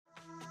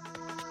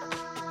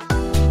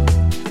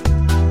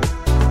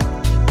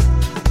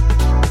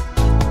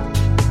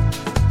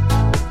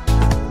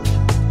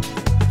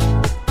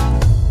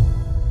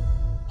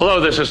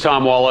this is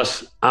Tom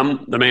Wallace.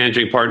 I'm the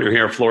managing partner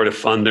here at Florida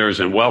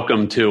Funders, and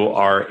welcome to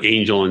our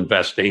Angel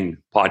Investing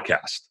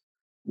podcast.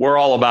 We're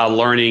all about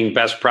learning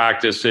best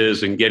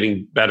practices and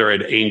getting better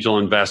at angel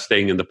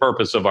investing. And the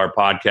purpose of our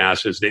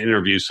podcast is to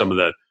interview some of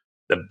the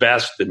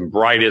best and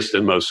brightest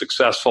and most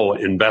successful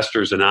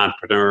investors and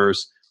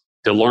entrepreneurs,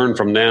 to learn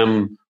from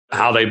them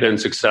how they've been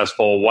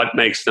successful, what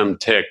makes them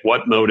tick,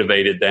 what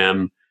motivated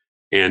them,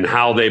 and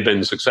how they've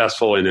been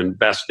successful in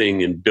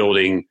investing and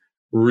building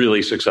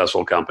really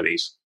successful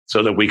companies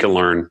so that we can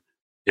learn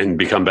and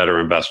become better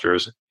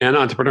investors and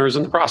entrepreneurs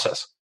in the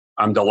process.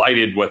 I'm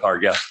delighted with our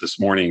guest this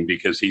morning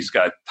because he's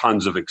got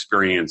tons of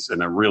experience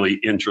and a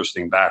really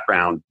interesting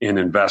background in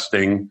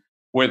investing.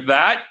 With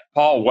that,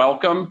 Paul,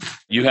 welcome.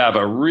 You have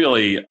a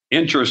really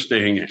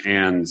interesting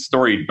and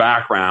storied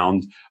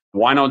background.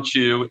 Why don't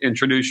you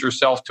introduce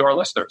yourself to our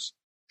listeners?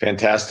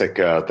 Fantastic.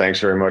 Thanks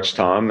very much,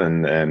 Tom,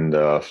 and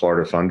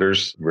Florida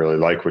Funders. Really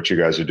like what you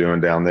guys are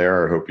doing down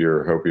there. I hope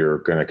you're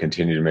going to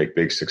continue to make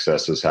big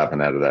successes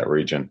happen out of that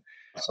region.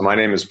 So my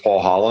name is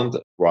Paul Holland.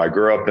 Well, I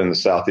grew up in the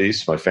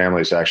Southeast. My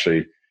father's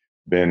family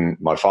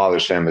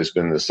has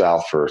been in the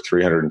South for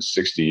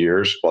 360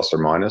 years, plus or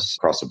minus,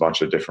 across a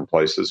bunch of different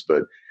places.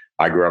 But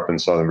I grew up in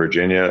Southern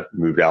Virginia,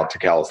 moved out to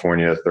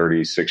California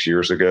 36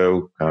 years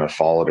ago, kind of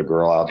followed a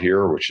girl out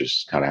here, which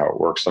is kind of how it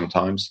works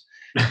sometimes.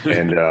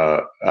 And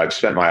I've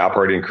spent my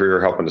operating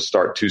career helping to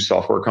start two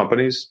software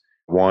companies.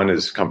 One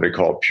is a company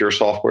called Pure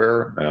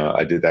Software.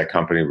 I did that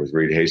company with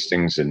Reed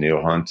Hastings and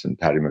Neil Hunt and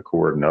Patty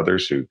McCord and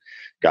others who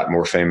got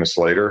more famous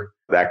later.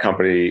 That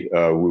company,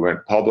 we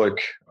went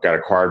public, got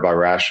acquired by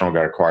Rational,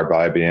 got acquired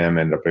by IBM,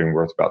 ended up being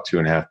worth about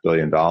 $2.5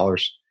 billion.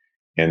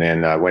 And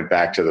then I went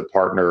back to the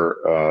partner,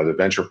 the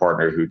venture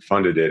partner who'd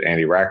funded it,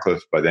 Andy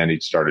Ratcliffe. By then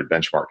he'd started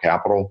Benchmark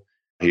Capital.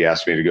 He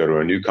asked me to go to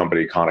a new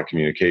company, Kana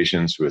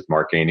Communications, with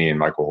Mark Ganey and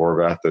Michael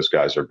Horvath. Those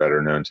guys are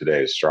better known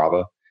today as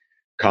Strava.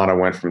 Kana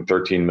went from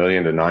 13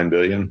 million to 9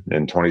 billion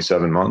in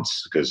 27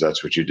 months, because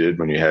that's what you did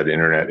when you had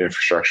internet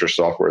infrastructure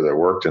software that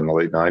worked in the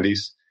late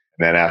 90s.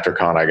 And then after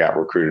Kana, I got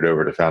recruited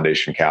over to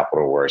Foundation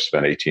Capital, where I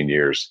spent 18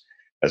 years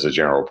as a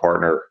general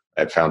partner.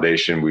 At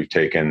Foundation, we've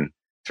taken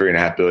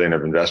 $3.5 billion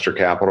of investor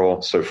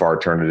capital, so far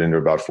turned it into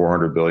about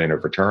 $400 billion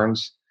of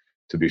returns.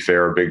 To be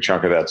fair, a big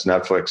chunk of that's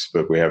Netflix,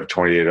 but we have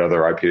 28 other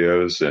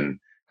IPOs and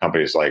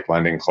companies like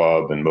Lending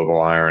Club and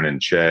Mobile Iron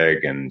and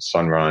Chegg and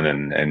Sunrun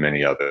and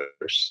many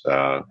others.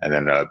 And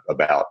then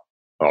about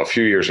a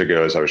few years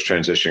ago, as I was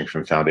transitioning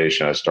from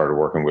Foundation, I started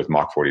working with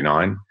Mach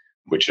 49,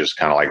 which is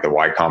kind of like the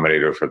Y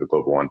Combinator for the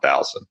Global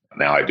 1000.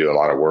 Now I do a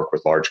lot of work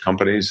with large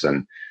companies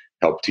and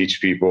help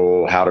teach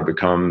people how to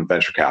become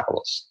venture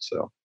capitalists.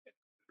 So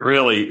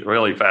really,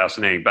 really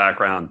fascinating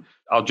background.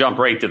 I'll jump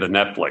right to the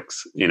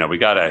Netflix. We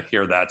got to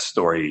hear that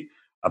story.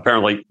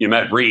 Apparently, you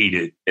met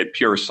Reed at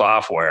Pure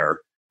Software.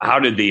 How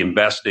did the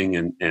investing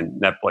in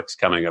Netflix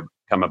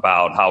come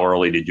about? How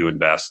early did you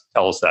invest?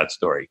 Tell us that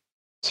story.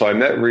 So I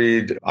met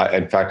Reed.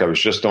 In fact, I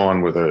was just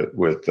on with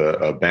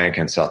a bank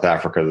in South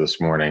Africa this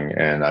morning,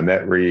 and I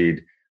met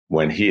Reed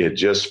when he had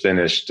just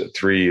finished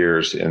 3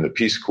 years in the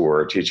Peace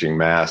Corps teaching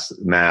math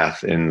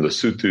in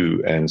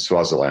Lesotho and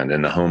Swaziland,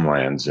 in the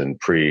homelands, in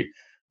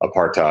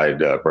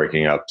pre-apartheid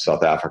breaking up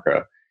South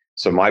Africa.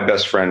 So my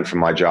best friend from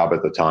my job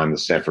at the time, the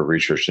Stanford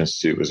Research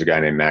Institute, was a guy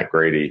named Matt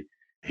Grady.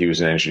 He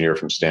was an engineer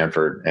from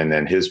Stanford. And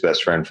then his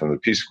best friend from the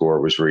Peace Corps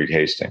was Reed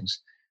Hastings.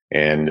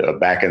 And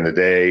back in the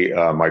day,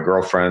 my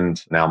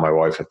girlfriend, now my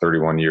wife of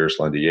 31 years,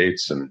 Linda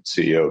Yates, and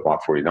CEO of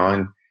Mach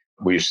 49,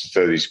 we used to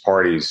throw these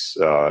parties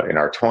in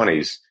our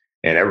 20s,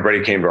 and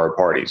everybody came to our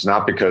parties,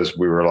 not because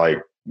we were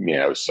like,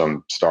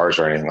 some stars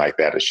or anything like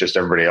that. It's just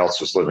everybody else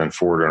was living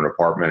forward in an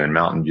apartment in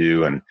Mountain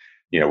View. And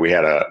we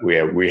had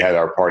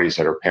our parties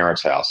at our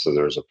parents' house. So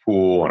there was a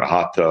pool and a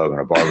hot tub and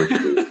a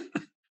barbecue.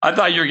 I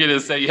thought you were going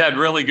to say you had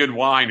really good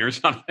wine or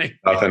something.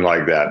 Nothing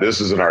like that. This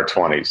is in our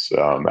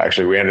 20s.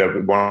 Actually, we ended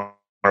up, one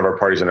of our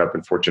parties ended up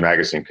in Fortune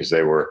magazine because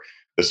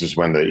this is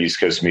when the East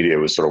Coast media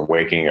was sort of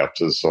waking up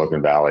to the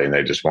Silicon Valley, and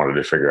they just wanted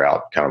to figure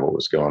out kind of what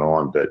was going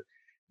on. But at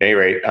any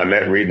rate, I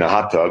met Reed in a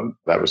hot tub.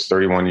 That was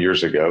 31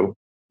 years ago.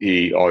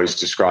 He always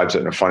describes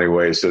it in a funny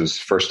way. He says,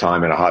 first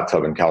time in a hot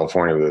tub in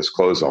California with his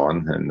clothes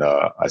on. And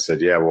I said,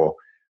 yeah, well,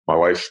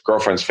 my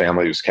girlfriend's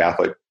family was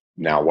Catholic.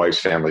 Now wife's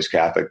family's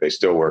Catholic. They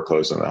still wear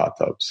clothes in the hot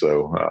tub.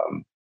 So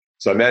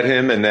I met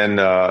him. And then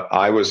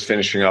I was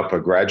finishing up a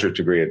graduate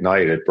degree at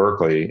night at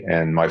Berkeley.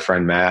 And my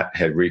friend Matt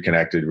had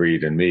reconnected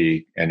Reed and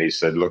me. And he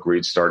said, look,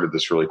 Reed started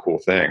this really cool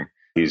thing.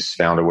 He's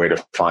found a way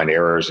to find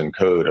errors in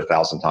code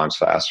 1,000 times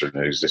faster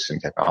than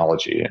existing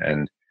technology.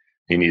 And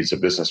he needs a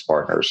business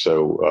partner.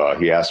 So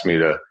he asked me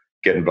to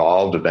get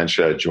involved.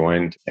 Eventually I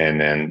joined. And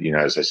then,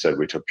 as I said,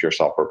 we took Pure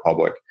Software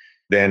public.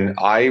 Then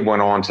I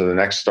went on to the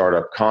next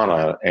startup,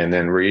 Kana. And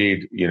then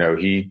Reed,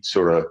 he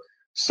sort of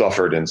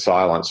suffered in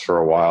silence for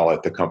a while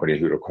at the company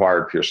who'd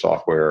acquired Pure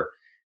Software.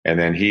 And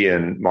then he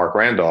and Mark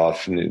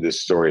Randolph, and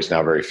this story is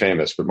now very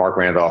famous, but Mark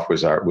Randolph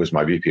was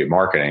my VP of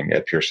marketing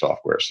at Pure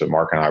Software. So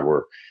Mark and I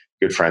were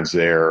good friends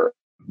there,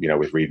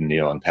 with Reed and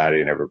Neil and Patty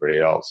and everybody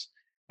else.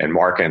 And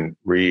Mark and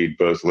Reed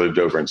both lived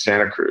over in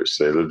Santa Cruz.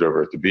 They lived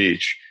over at the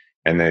beach,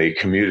 and they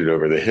commuted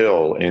over the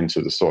hill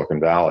into the Silicon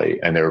Valley.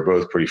 And they were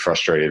both pretty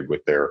frustrated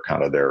with their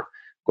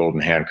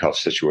golden handcuff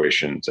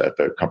situations at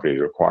the company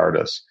that acquired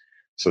us.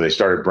 So they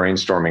started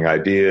brainstorming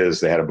ideas.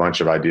 They had a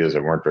bunch of ideas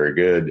that weren't very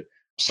good.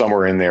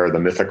 Somewhere in there, the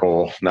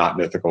mythical, not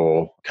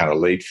mythical, kind of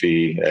late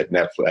fee at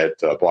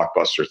Netflix, at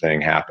Blockbuster thing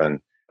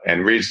happened.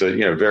 And Reed's a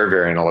very,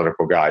 very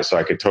analytical guy. So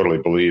I could totally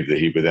believe that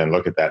he would then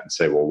look at that and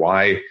say, well,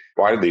 why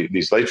do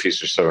these late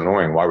fees are so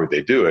annoying? Why would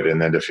they do it?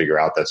 And then to figure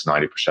out that's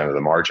 90% of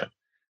the margin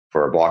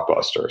for a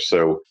Blockbuster.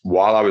 So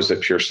while I was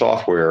at Pure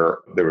Software,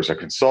 there was a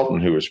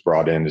consultant who was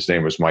brought in. His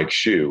name was Mike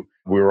Hsu.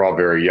 We were all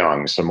very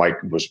young. So Mike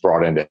was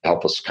brought in to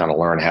help us kind of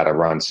learn how to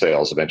run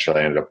sales.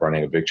 Eventually, I ended up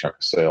running a big chunk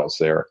of sales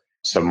there.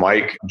 So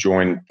Mike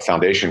joined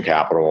Foundation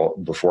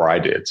Capital before I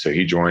did. So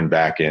he joined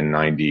back in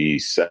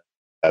 97,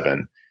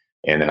 and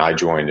then I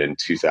joined in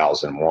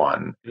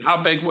 2001.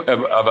 How big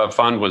of a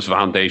fund was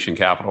Foundation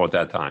Capital at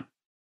that time?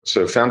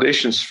 So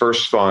Foundation's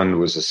first fund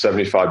was a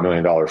 $75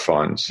 million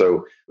fund.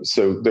 So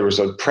there was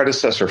a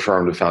predecessor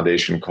firm to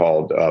Foundation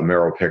called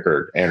Merrill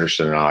Pickard,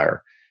 Anderson and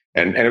Iyer.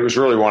 And it was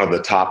really one of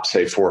the top,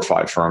 say, 4 or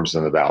 5 firms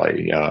in the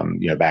Valley,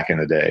 back in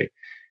the day.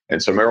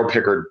 And so Merrill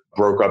Pickard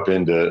broke up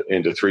into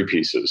 3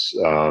 pieces.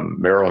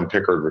 Merrill and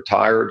Pickard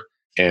retired,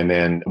 and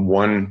then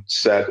one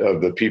set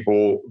of the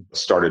people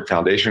started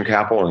Foundation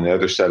Capital, and the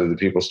other set of the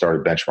people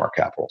started Benchmark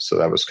Capital. So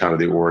that was kind of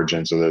the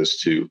origins of those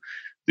two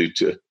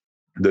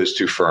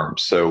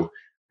firms. So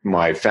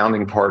my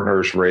founding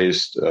partners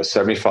raised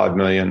 $75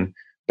 million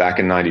back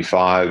in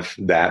 95.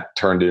 That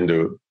turned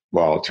into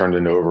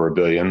over $1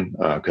 billion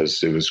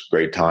because it was a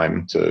great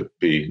time to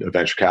be a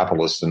venture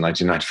capitalist in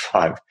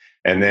 1995.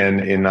 And then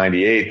in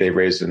 98, they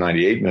raised a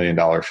 $98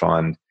 million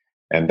fund.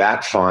 And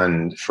that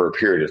fund, for a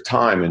period of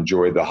time,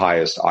 enjoyed the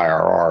highest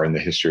IRR in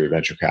the history of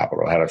venture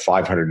capital. It had a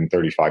 535%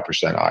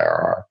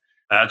 IRR.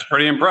 That's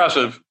pretty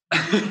impressive.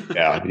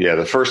 Yeah.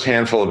 The first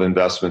handful of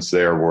investments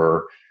there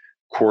were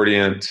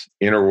Cordiant,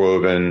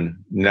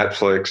 Interwoven,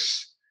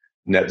 Netflix,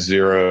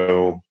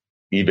 NetZero,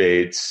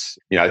 Ebates.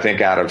 I think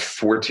out of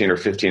 14 or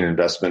 15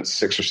 investments,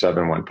 6 or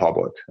 7 went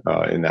public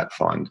in that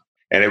fund.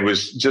 And it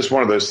was just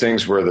one of those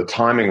things where the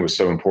timing was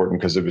so important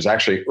because it was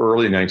actually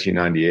early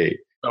 1998.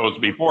 So it was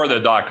before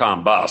the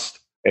dot-com bust.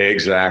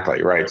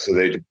 Exactly, right. So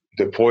they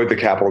deployed the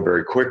capital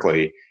very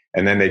quickly,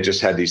 and then they just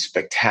had these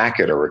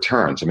spectacular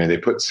returns. I mean, they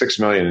put $6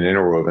 million in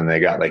Interwoven, they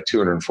got like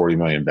 $240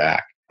 million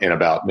back in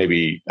about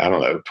maybe,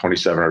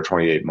 27 or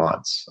 28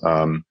 months.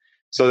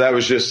 So that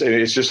was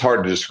it's just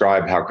hard to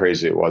describe how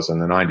crazy it was in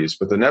the 90s.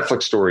 But the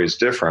Netflix story is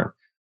different.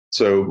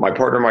 So my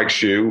partner, Mike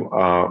Hsu,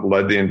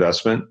 led the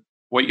investment.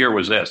 What year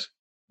was this?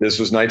 This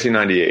was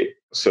 1998.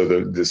 So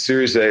the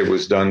Series A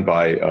was done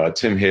by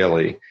Tim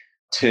Haley.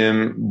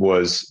 Tim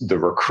was the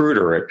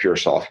recruiter at Pure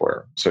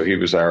Software. So he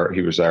was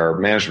our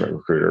management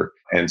recruiter.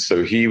 And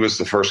so he was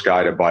the first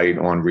guy to bite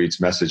on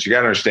Reed's message. You got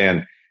to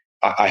understand,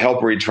 I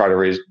helped Reed try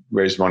to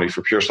raise money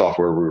for Pure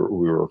Software.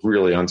 We were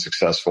really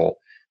unsuccessful.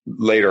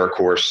 Later, of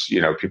course,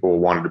 people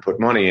wanted to put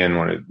money in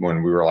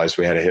when we realized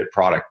we had a hit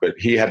product, but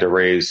he had to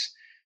raise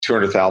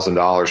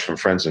 $200,000 from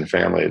friends and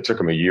family. It took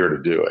him a year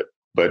to do it.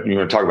 But you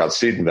want to talk about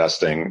seed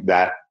investing,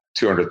 that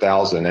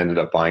 $200,000 ended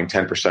up buying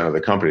 10% of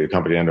the company. The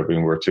company ended up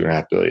being worth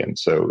 $2.5 billion.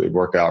 So it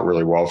worked out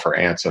really well for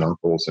aunts and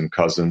uncles and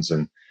cousins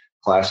and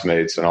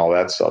classmates and all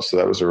that stuff. So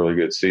that was a really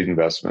good seed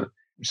investment.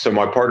 So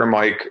my partner,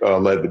 Mike,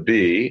 led the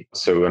B.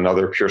 So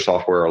another Pure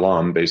Software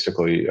alum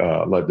basically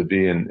led the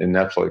B in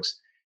Netflix.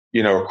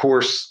 Of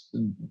course,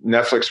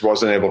 Netflix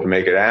wasn't able to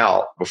make it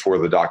out before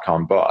the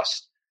dot-com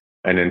bust.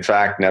 And in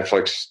fact,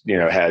 Netflix,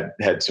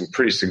 had some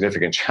pretty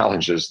significant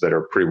challenges that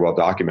are pretty well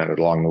documented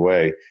along the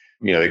way.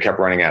 They kept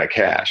running out of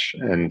cash.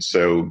 And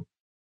so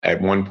at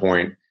one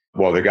point,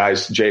 the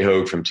guys, Jay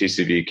Hogue from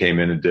TCV came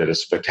in and did a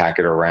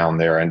spectacular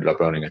round there, ended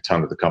up owning a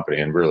ton of the company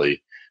and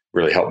really,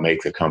 really helped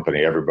make the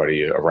company.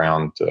 Everybody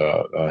around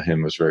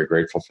him was very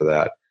grateful for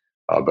that.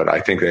 But I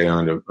think they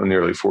owned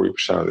nearly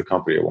 40% of the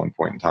company at one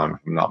point in time, if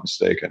I'm not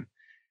mistaken.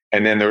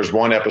 And then there's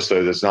one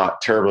episode that's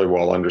not terribly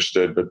well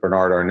understood, but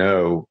Bernard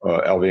Arnault,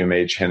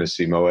 LVMH,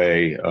 Hennessy,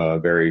 Moet,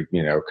 very,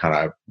 kind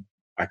of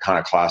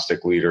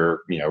iconoclastic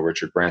leader,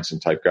 Richard Branson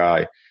type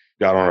guy,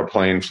 got on a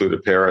plane, flew to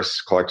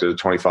Paris, collected a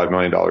 $25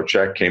 million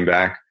check, came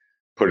back,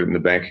 put it in the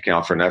bank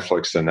account for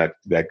Netflix, and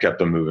that kept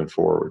them moving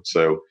forward.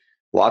 So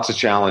lots of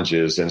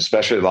challenges, and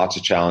especially lots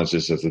of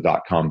challenges of the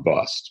dot-com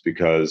bust,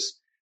 because,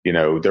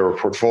 there were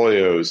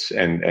portfolios,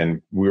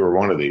 and we were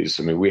one of these.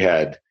 I mean, we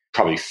had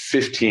probably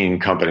 15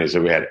 companies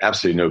that we had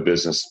absolutely no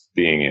business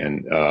being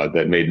in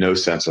that made no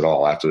sense at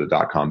all after the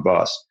dot-com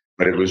bust.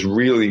 But it was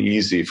really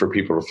easy for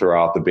people to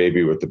throw out the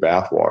baby with the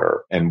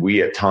bathwater. And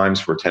we at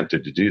times were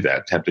tempted to do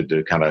that, tempted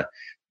to kind of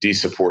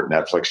de-support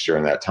Netflix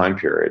during that time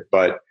period.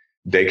 But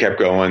they kept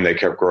going, they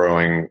kept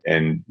growing.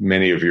 And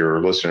many of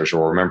your listeners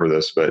will remember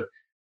this, but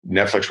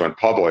Netflix went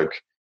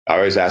public. I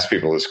always ask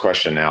people this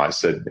question now. I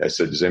said,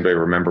 does anybody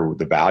remember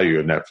the value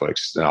of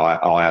Netflix? And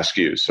I'll ask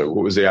you. So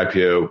what was the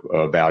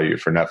IPO value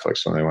for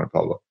Netflix when they went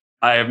public?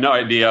 I have no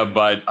idea,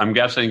 but I'm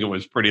guessing it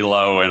was pretty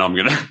low, and I'm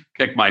going to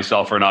kick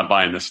myself for not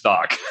buying the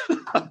stock.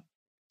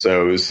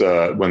 So it was,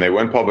 when they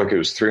went public, it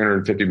was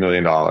 $350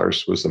 million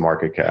was the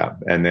market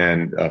cap. And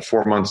then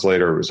 4 months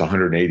later, it was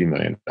 $180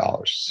 million.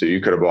 So you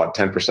could have bought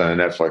 10% of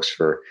Netflix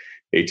for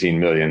 18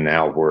 million,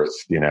 now worth,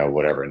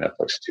 whatever,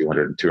 Netflix,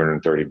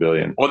 230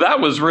 billion. Well, that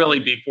was really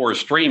before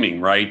streaming,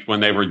 right? When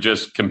they were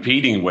just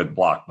competing with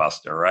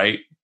Blockbuster, right?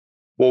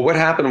 Well, what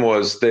happened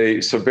was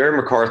so Barry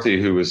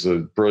McCarthy, who was a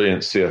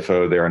brilliant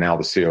CFO there, now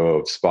the COO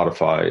of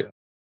Spotify,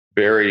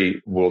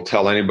 Barry will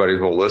tell anybody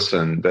who will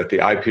listen that the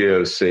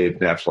IPO saved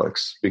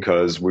Netflix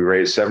because we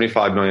raised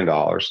 $75 million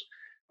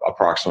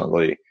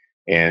approximately.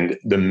 And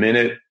the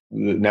minute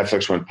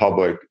Netflix went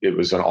public, it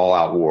was an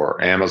all-out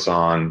war.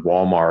 Amazon,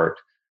 Walmart,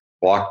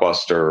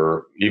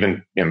 Blockbuster,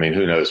 even,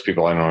 who knows,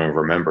 people I don't even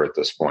remember at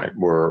this point,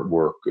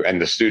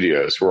 and the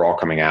studios were all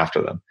coming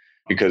after them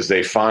because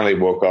they finally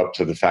woke up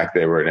to the fact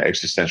they were an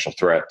existential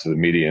threat to the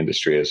media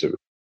industry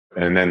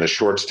and then the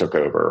shorts took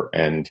over.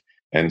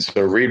 And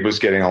so Reed was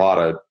getting a lot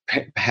of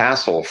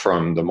hassle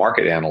from the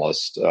market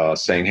analysts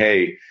saying,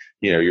 "Hey,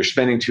 you're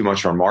spending too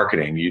much on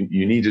marketing.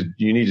 You need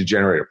to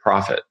generate a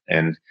profit."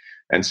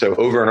 And so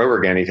over and over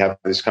again, he'd have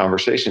these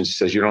conversations. He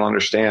says, "You don't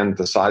understand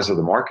the size of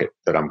the market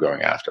that I'm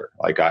going after.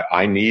 Like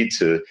I need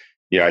to."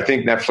 I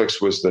think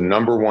Netflix was the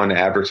number one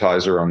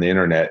advertiser on the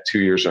internet 2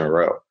 years in a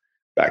row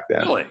back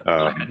then. Really?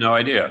 I had no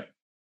idea.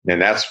 And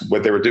that's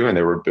what they were doing.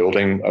 They were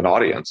building an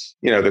audience.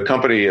 The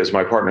company, as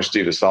my partner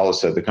Steve Asala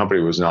said, the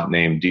company was not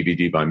named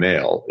DVD by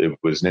mail. It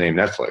was named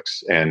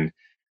Netflix. And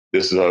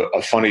this is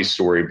a funny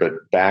story, but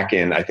back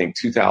in, I think,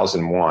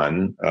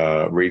 2001,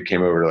 Reed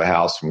came over to the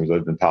house when we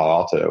lived in Palo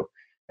Alto,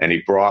 and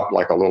he brought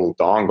like a little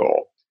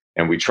dongle.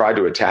 And we tried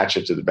to attach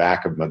it to the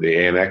back of the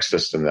AMX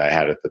system that I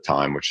had at the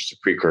time, which is a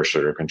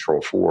precursor to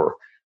Control 4,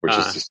 which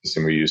is the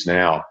system we use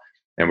now.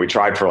 And we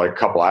tried for like a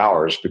couple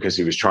hours because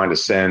he was trying to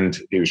send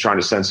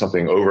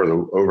something over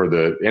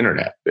the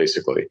internet,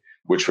 basically,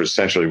 which was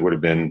essentially would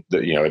have been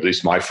at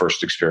least my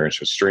first experience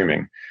with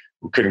streaming.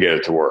 We couldn't get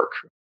it to work.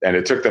 And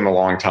it took them a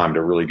long time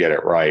to really get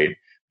it right.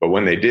 But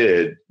when they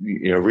did,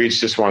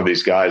 Reed's just one of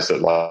these guys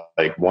that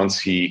like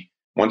once the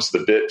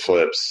bit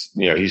flips,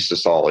 he's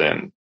just all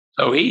in.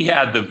 So he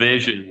had the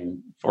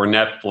vision for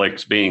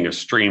Netflix being a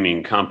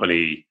streaming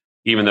company,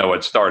 even though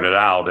it started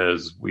out,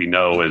 as we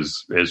know,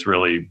 as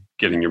really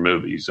getting your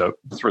movies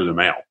through the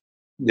mail.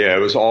 Yeah, it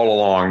was all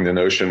along. The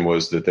notion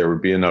was that there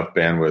would be enough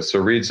bandwidth. So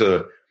Reed's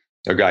a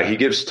guy. He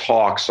gives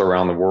talks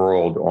around the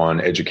world on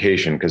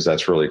education because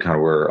that's really kind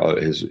of where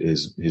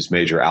his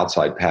major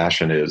outside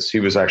passion is.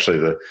 He was actually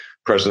the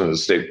president of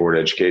the State Board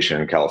of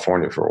Education in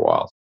California for a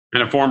while.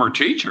 And a former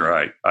teacher,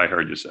 I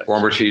heard you say.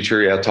 Former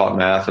teacher, yeah, taught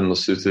math in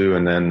Lesotho,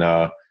 and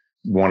then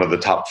one of the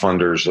top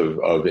funders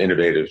of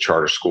innovative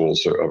charter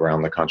schools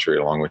around the country,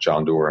 along with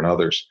John Doerr and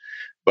others.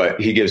 But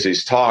he gives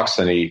these talks,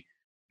 and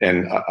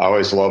I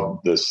always love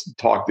this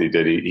talk that he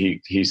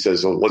did. He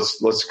says,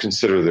 let's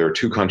consider there are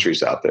two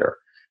countries out there.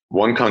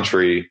 One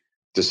country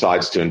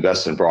decides to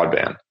invest in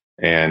broadband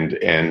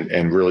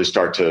and really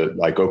start to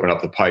like open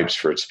up the pipes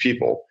for its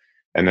people.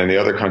 And then the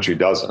other country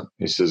doesn't.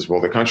 He says,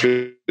 well, the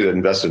country that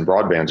invested in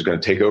broadband is going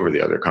to take over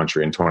the other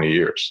country in 20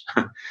 years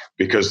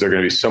because they're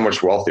going to be so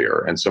much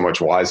wealthier and so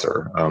much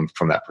wiser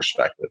from that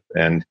perspective.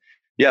 And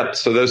yeah,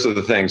 so those are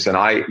the things. And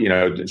I,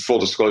 full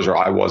disclosure,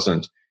 I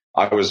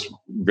was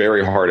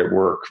very hard at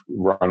work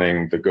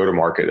running the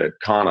go-to-market at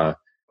Kana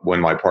when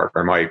my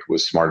partner Mike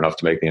was smart enough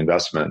to make the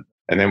investment.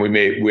 And then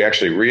we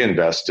actually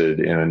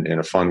reinvested in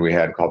a fund we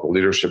had called the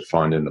Leadership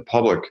Fund in the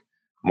public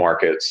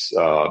markets.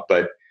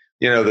 But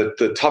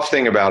the tough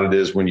thing about it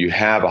is when you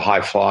have a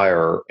high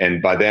flyer,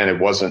 and by then it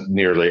wasn't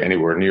nearly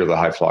anywhere near the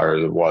high flyer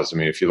that it was. I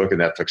mean, if you look at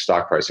Netflix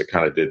stock price, it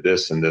kind of did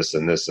this and this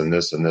and this and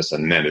this and this,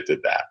 and then it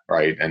did that,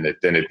 right? And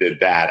then it did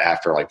that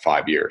after like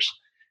 5 years.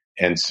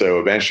 And so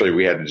eventually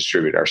we had to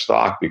distribute our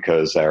stock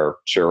because our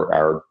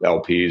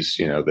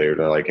LPs,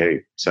 they're like,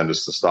 hey, send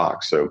us the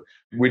stock. So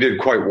we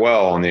did quite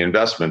well on the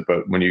investment.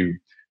 But when you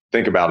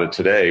think about it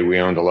today, we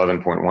owned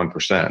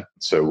 11.1%.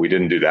 So we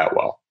didn't do that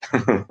well.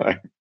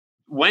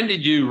 When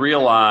did you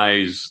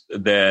realize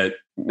that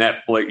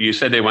Netflix, you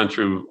said they went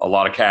through a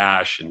lot of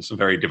cash and some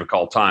very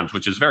difficult times,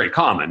 which is very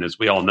common, as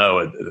we all know,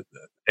 at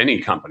any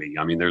company.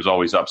 I mean, there's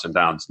always ups and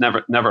downs,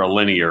 never a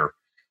linear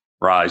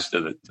rise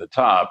to the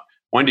top.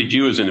 When did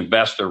you as an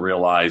investor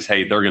realize,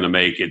 hey, they're going to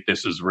make it,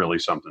 this is really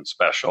something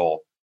special?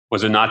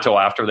 Was it not till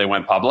after they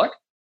went public?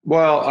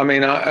 Well, I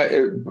mean,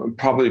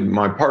 probably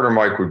my partner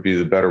Mike would be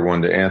the better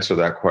one to answer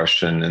that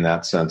question in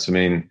that sense. I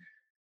mean,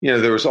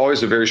 there was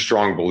always a very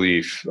strong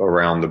belief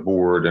around the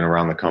board and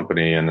around the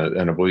company and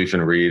a belief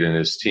in Reed and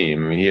his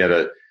team. I mean, he had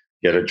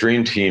a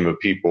dream team of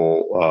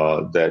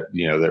people that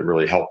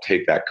really helped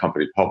take that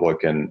company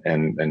public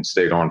and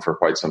stayed on for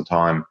quite some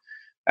time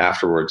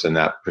afterwards in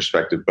that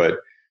perspective. But,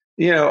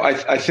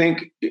 I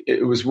think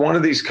it was one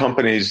of these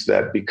companies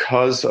that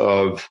because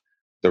of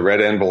the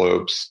red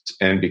envelopes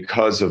and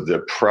because of the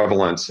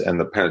prevalence and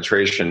the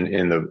penetration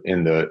in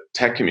the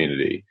tech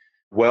community,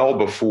 well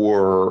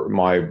before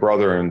my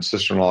brother and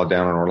sister-in-law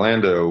down in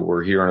Orlando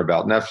were hearing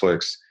about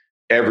Netflix,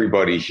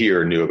 everybody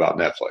here knew about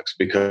Netflix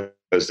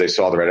because they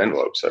saw the red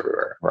envelopes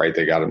everywhere, right?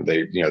 They got them.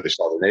 They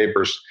saw their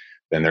neighbors,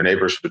 then their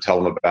neighbors would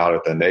tell them about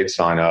it. Then they'd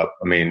sign up.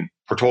 I mean,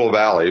 Portola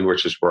Valley,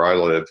 which is where I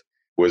live,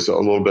 was a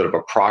little bit of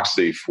a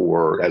proxy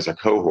for as a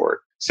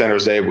cohort. San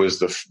Jose was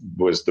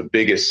the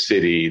biggest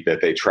city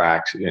that they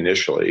tracked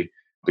initially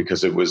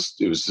because this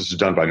was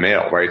done by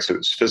mail, right? So it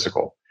was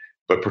physical.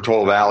 But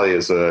Portola Valley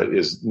is a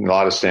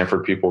lot of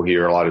Stanford people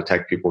here, a lot of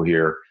tech people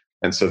here.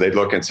 And so they'd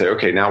look and say,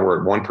 okay, now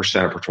we're at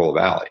 1% of Portola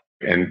Valley.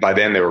 And by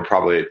then they were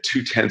probably at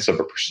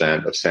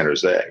 0.2% of San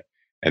Jose.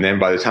 And then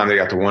by the time they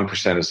got to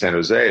 1% of San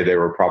Jose, they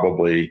were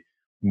probably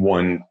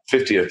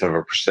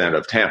 1/50%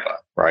 of Tampa,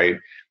 right?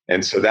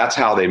 And so that's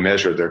how they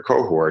measured their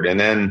cohort. And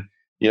then,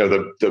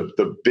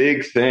 the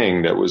big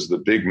thing that was the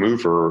big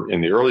mover in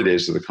the early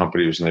days of the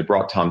company was when they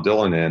brought Tom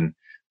Dillon in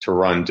to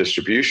run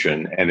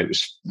distribution. And it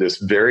was this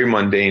very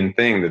mundane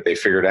thing that they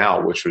figured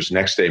out, which was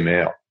next day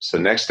mail. So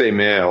next day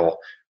mail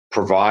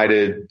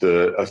provided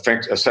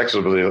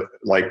effectively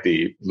like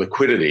the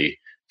liquidity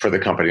for the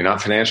company,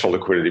 not financial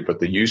liquidity, but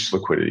the usage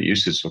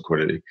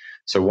liquidity.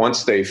 So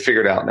once they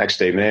figured out next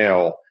day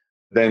mail,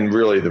 then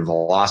really the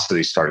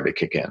velocity started to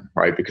kick in,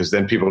 right? Because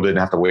then people didn't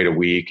have to wait a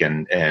week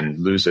and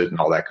lose it and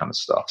all that kind of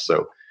stuff.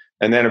 So,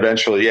 and then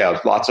eventually, yeah,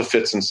 lots of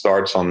fits and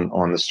starts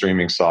on the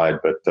streaming side,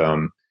 but,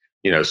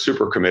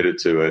 super committed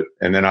to it.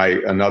 And then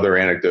another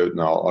anecdote,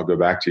 and I'll go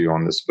back to you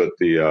on this, but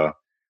I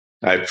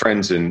have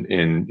friends in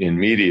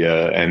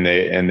media,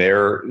 and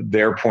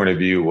their point of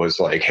view was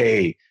like,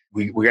 hey,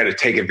 we got to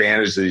take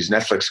advantage of these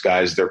Netflix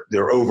guys.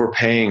 They're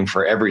overpaying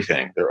for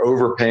everything. They're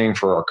overpaying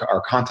for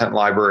our content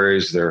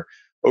libraries. They're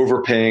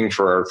overpaying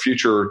for our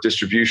future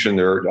distribution.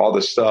 They're all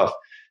this stuff.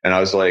 And I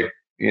was like,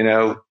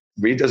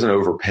 Reed doesn't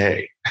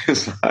overpay.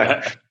 It's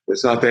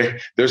not there.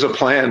 There's a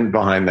plan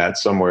behind that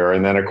somewhere.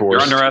 And then, of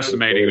course, you're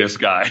underestimating this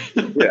guy.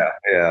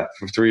 Yeah.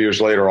 3 years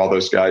later, all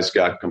those guys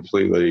got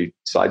completely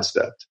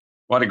sidestepped.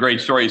 What a great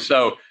story.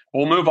 So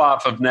we'll move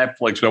off of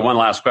Netflix, but one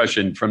last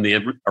question. From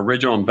the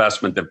original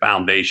investment that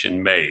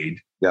Foundation made,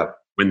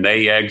 when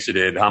they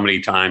exited, how many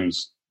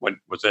times, what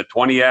was it,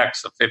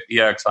 20x,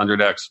 50x,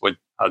 100x?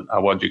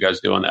 What did you guys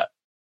do on that?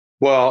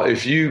 Well,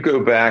 if you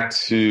go back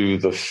to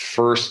the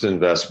first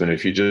investment,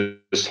 if you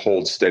just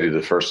hold steady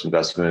the first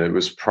investment, it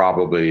was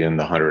probably in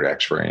the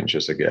 100x range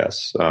as a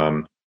guess.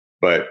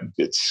 But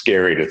it's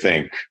scary to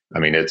think. I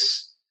mean,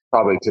 it's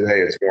probably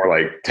today it's more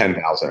like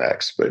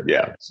 10,000x. But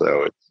yeah,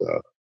 so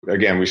it's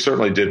again, we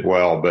certainly did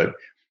well, but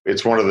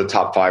it's one of the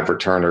top 5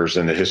 returners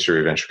in the history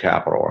of venture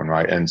capital,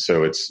 and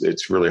so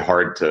it's really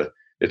hard to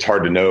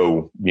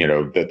know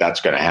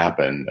that's going to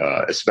happen,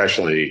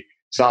 especially.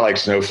 It's not like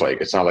Snowflake.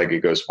 It's not like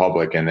it goes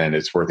public and then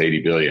it's worth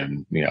 80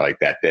 billion, like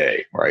that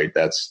day, right?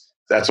 That's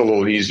a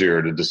little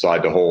easier to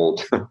decide to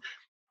hold.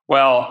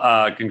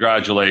 Well,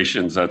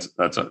 congratulations. That's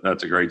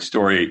a great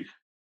story.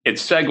 It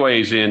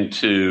segues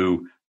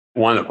into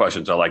one of the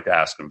questions I like to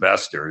ask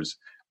investors.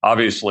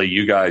 Obviously,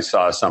 you guys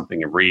saw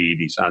something in Reed.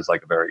 He sounds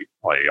like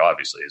he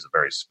obviously is a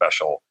very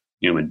special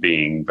human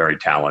being, very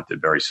talented,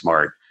 very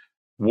smart.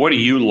 What do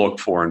you look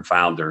for in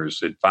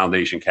founders? At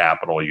Foundation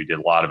Capital, you did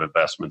a lot of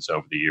investments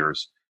over the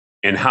years.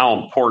 And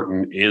how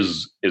important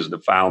is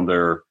the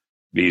founder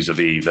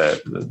vis-a-vis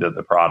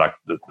the product,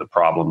 the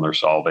problem they're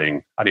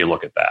solving? How do you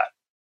look at that?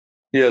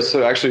 Yeah,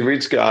 so actually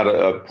Reed's got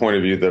a point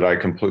of view that I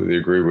completely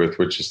agree with,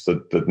 which is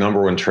the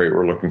number one trait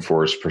we're looking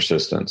for is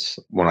persistence.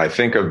 When I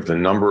think of the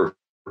number of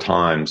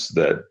times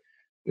that,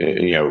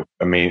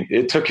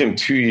 it took him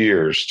 2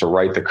 years to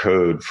write the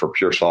code for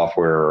Pure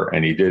Software,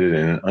 and he did it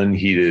in an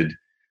unheated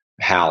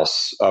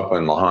house up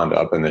in La Honda,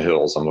 up in the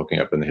hills. I'm looking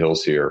up in the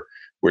hills here,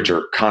 which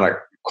are kind of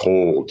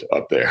cold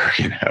up there,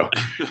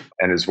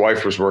 and his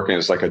wife was working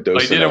as like a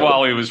docent. He did it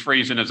while he was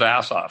freezing his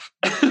ass off.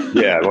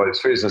 Yeah, well, he was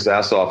freezing his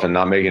ass off and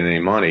not making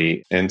any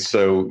money. And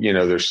so,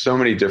 there's so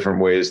many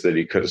different ways that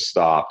he could have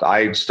stopped.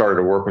 I started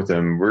to work with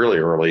him really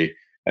early,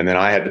 and then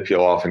I had to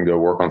peel off and go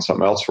work on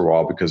something else for a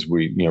while because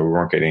we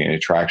weren't getting any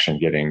traction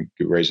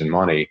raising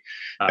money.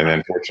 And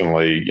then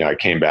fortunately, I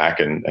came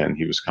back and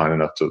he was kind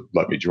enough to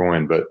let me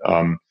join. But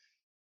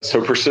so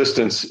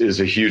persistence is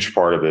a huge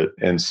part of it.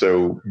 And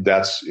so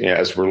that's,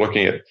 as we're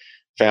looking at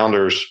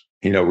founders,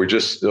 we're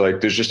just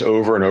like, there's just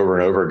over and over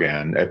and over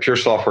again. At Pure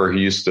Software,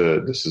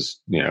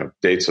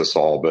 dates us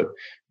all, but,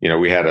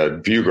 we had a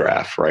view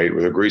graph, right,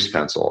 with a grease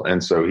pencil.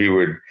 And so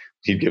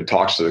he'd give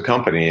talks to the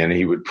company and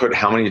he would put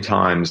how many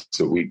times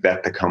that we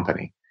bet the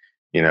company.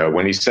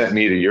 When he sent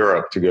me to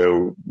Europe to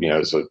go,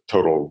 as a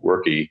total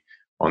rookie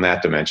on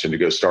that dimension, to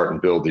go start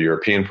and build the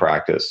European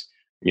practice,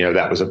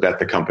 that was a bet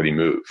the company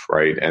move,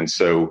 right? And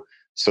so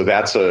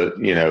that's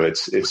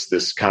it's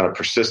this kind of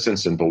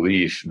persistence and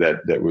belief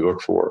that we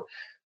look for.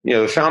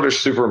 The founder's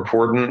super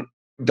important.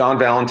 Don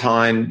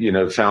Valentine,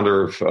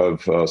 founder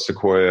of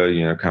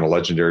Sequoia, kind of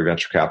legendary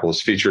venture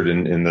capitalist, featured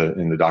in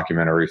the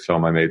documentary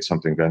film I made,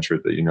 Something Venture,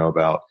 that you know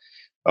about.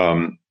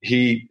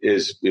 He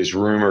is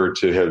rumored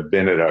to have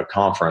been at a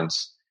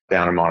conference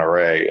down in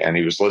Monterey, and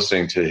he was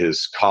listening to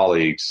his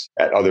colleagues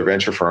at other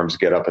venture firms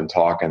get up and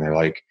talk, and they're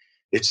like,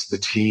 it's the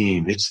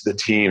team. It's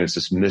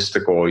this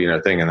mystical,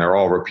 thing. And they're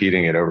all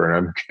repeating it over and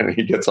over again.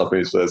 He gets up and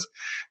he says,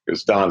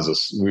 because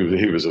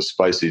he was a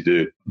spicy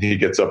dude. He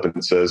gets up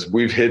and says,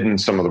 we've hidden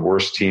some of the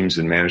worst teams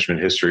in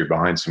management history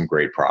behind some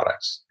great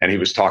products. And he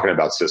was talking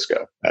about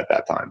Cisco at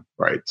that time.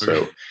 Right.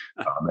 So,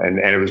 and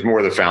it was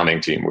more the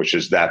founding team, which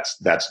is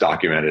that's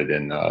documented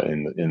in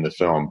the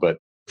film. But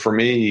for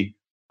me,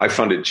 I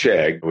funded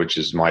Chegg, which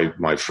is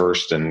my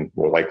first and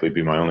will likely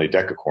be my only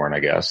decacorn, I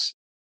guess.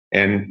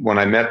 And when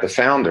I met the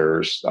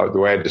founders, the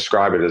way I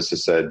describe it is I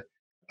said,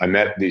 I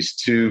met these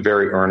two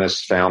very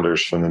earnest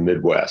founders from the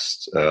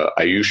Midwest,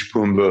 Ayush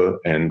Pumba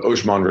and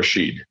Ojman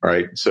Rashid,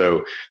 right?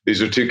 So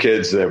these are two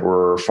kids that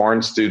were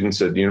foreign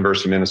students at the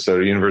University of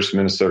Minnesota. University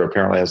of Minnesota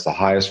apparently has the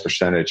highest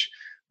percentage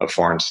of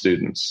foreign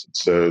students.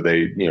 So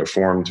they,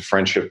 formed a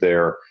friendship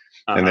there.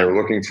 And they were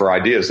looking for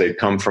ideas. They'd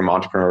come from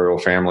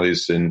entrepreneurial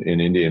families in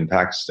India and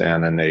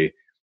Pakistan, and they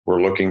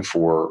were looking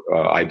for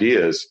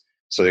ideas.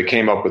 So they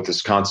came up with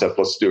this concept,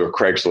 let's do a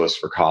Craigslist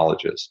for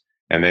colleges.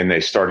 And then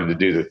they started to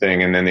do the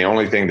thing. And then the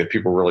only thing that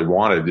people really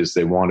wanted is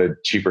they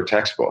wanted cheaper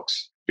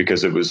textbooks,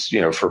 because it was,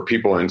 for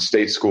people in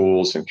state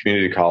schools and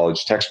community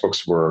college,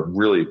 textbooks were a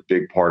really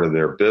big part of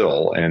their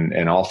bill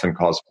and often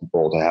caused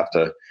people to have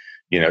to,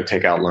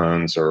 take out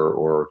loans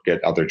or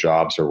get other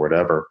jobs or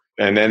whatever.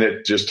 And then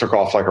it just took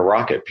off like a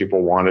rocket.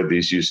 People wanted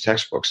these used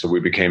textbooks. So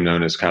we became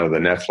known as kind of the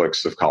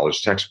Netflix of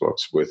college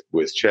textbooks with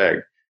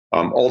Chegg.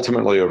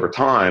 Ultimately, over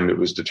time, it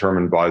was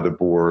determined by the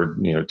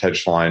board, Ted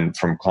Schlein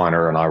from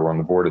Kleiner and I were on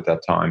the board at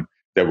that time,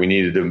 that we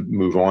needed to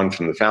move on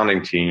from the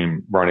founding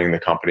team running the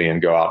company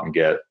and go out and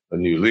get a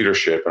new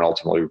leadership. And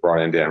ultimately, we brought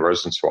in Dan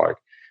Rosenzweig,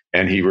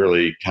 and he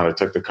really kind of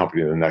took the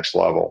company to the next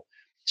level.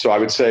 So I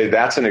would say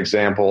that's an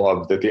example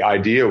of that the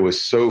idea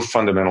was so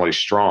fundamentally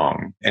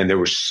strong and there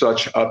was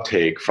such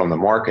uptake from the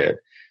market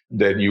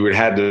that you would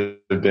have to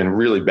have been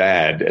really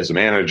bad as a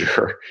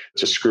manager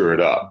to screw it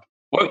up.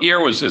 What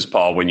year was this,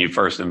 Paul, when you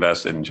first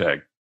invested in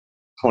Chegg?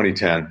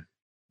 2010.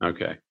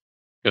 Okay.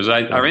 Because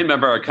I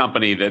remember a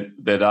company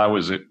that I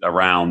was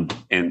around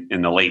in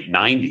the late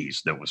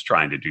 90s that was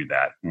trying to do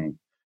that. And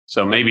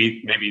so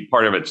maybe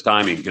part of it's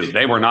timing, because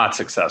they were not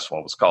successful.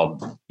 It was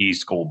called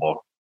eSchool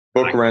Book.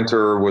 Book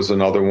Renter was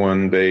another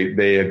one.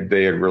 They had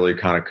really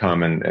kind of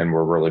come and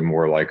were really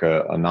more like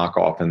a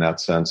knockoff in that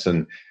sense.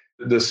 And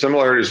the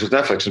similarities with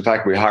Netflix. In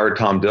fact, we hired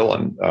Tom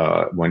Dillon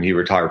when he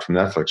retired from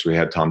Netflix. We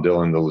had Tom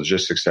Dillon, the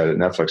logistics head at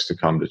Netflix, to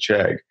come to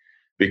Chegg,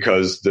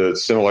 because the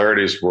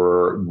similarities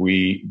were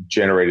we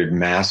generated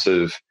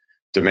massive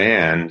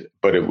demand,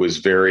 but it was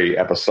very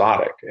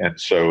episodic. And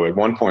so at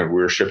one point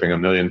we were shipping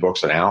 1 million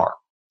books an hour.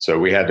 So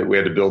we had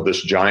to build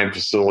this giant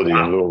facility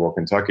in Louisville,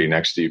 Kentucky,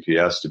 next to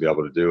UPS to be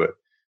able to do it.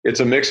 It's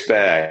a mixed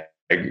bag.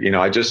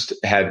 I just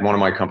had one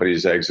of my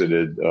companies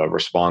exited,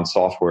 Response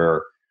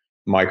Software.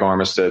 Mike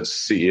Armisted's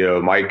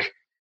CEO. Mike,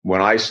 when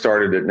I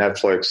started at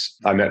Netflix,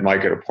 I met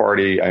Mike at a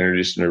party. I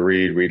introduced him to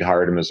Reed. Reed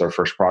hired him as our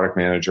first product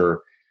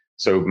manager.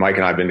 So Mike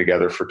and I have been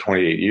together for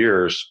 28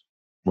 years.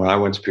 When I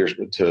went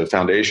to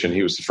Foundation,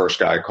 he was the first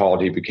guy I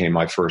called. He became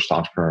my first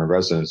entrepreneur in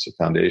residence at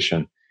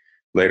Foundation.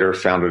 Later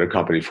founded a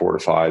company,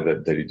 Fortify,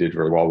 that he did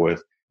very well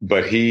with.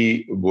 But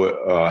he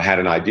had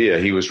an idea.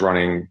 He was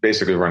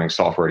basically running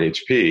software at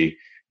HP.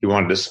 He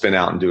wanted to spin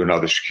out and do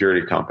another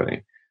security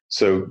company.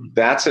 So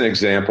that's an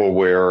example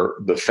where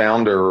the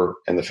founder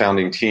and the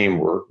founding team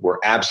were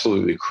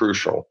absolutely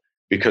crucial,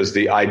 because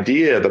the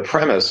idea, the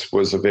premise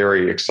was a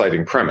very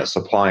exciting premise.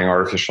 Applying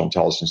artificial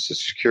intelligence to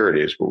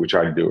security is what we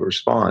try to do at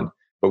Respond.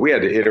 But we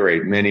had to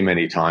iterate many,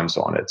 many times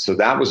on it. So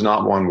that was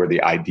not one where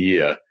the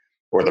idea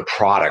or the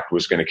product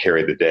was going to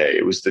carry the day.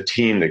 It was the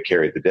team that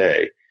carried the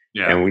day.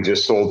 Yeah. And we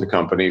just sold the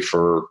company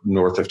for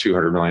north of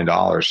 $200 million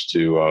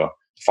to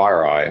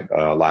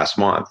FireEye last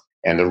month.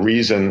 And the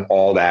reason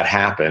all that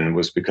happened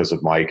was because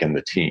of Mike and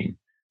the team.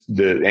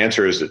 The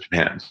answer is it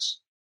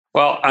depends.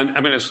 Well, I'm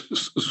going to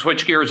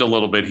switch gears a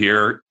little bit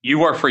here. You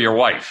work for your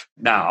wife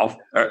now,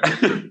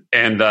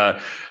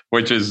 and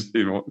which is,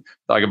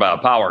 talk about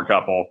a power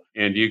couple.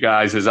 And you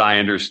guys, as I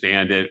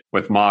understand it,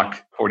 with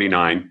Mach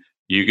 49,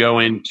 you go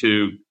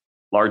into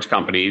large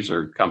companies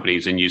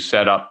and you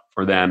set up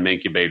for them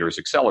incubators,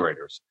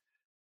 accelerators.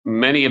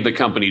 Many of the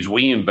companies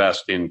we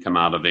invest in come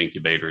out of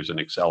incubators and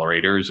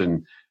accelerators.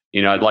 And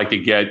I'd like to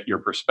get your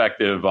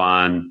perspective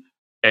on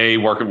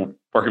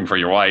working for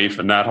your wife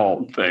and that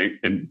whole thing.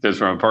 And just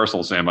from a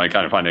personal standpoint, I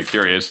kind of find it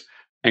curious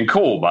and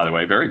cool, by the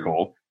way, very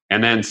cool.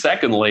 And then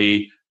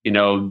secondly,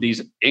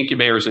 these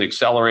incubators and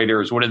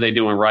accelerators, what are they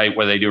doing right?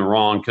 What are they doing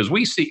wrong? Because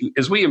we see,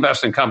 as we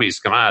invest in companies,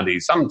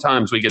 commodities,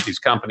 sometimes we get these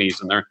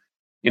companies and they're,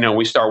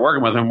 we start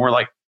working with them. We're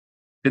like,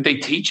 did they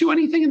teach you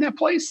anything in that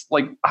place?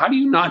 Like, how do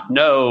you not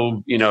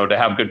know, to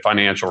have good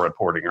financial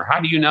reporting? Or how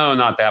do you know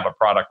not to have a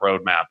product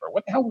roadmap? Or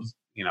what the hell was,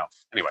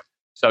 anyway.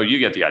 So you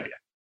get the idea.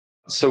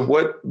 So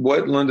what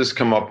Linda's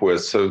come up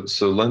with, so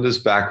Linda's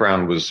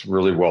background was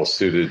really well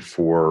suited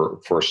for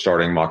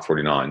starting Mach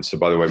 49. So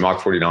by the way, Mach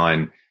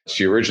 49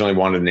 She originally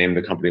wanted to name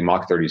the company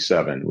Mach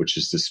 37, which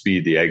is to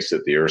speed the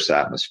exit the Earth's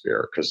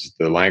atmosphere, because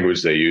the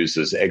language they use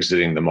is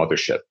exiting the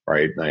mothership,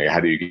 right? Like, how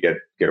do you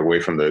get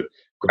away from the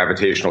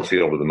gravitational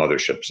field of the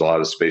mothership? There's a lot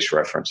of space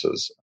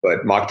references.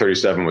 But Mach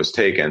 37 was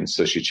taken,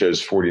 so she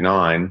chose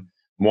 49.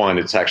 One,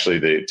 it's actually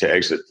to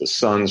exit the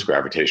sun's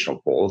gravitational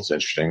pull. It's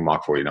interesting,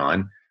 Mach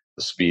 49,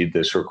 the speed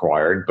that's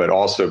required, but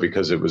also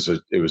because it was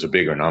a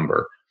bigger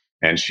number.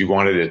 And she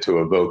wanted it to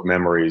evoke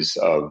memories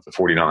of the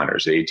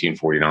 49ers, the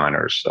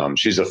 1849ers.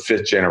 She's a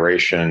fifth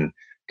generation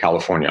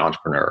California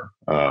entrepreneur.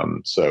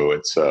 So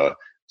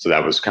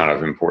that was kind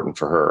of important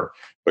for her.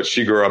 But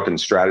she grew up in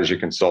strategy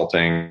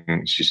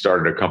consulting. She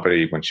started a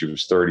company when she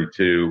was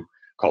 32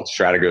 called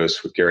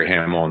Strategos with Gary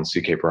Hamel and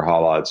CK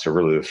Prahalad. So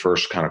really the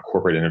first kind of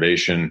corporate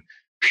innovation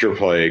pure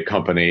play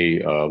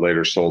company.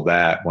 Later sold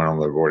that, went on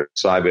the board at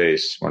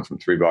Sybase, went from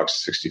 $3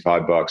 to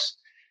 $65.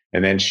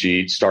 And then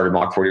she started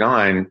Mach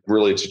 49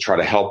 really to try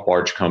to help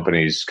large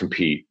companies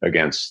compete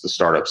against the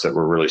startups that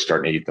were really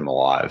starting to eat them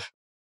alive.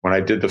 When I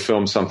did the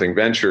film Something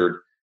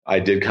Ventured, I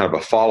did kind of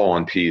a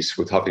follow-on piece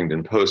with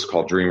Huffington Post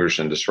called Dreamers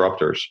and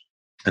Disruptors.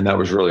 And that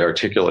was really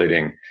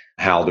articulating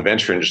how the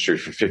venture industry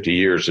for 50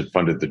 years had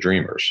funded the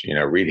dreamers. You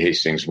know, Reed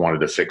Hastings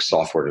wanted to fix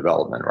software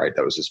development, right?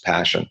 That was his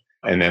passion.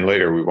 And then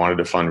later we wanted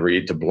to fund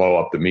Reed to blow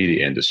up the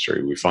media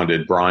industry. We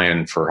funded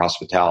Brian for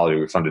hospitality.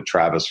 We funded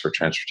Travis for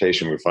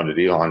transportation. We funded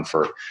Elon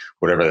for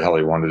whatever the hell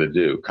he wanted to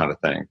do, kind of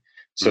thing.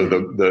 So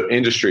the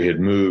industry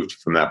had moved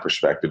from that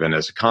perspective. And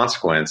as a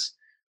consequence,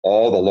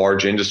 all the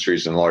large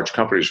industries and large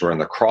companies were in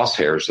the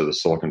crosshairs of the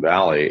Silicon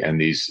Valley and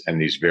these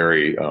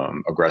very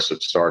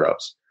aggressive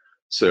startups.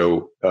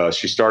 So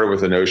she started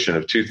with the notion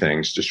of two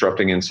things: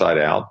 disrupting inside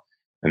out,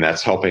 and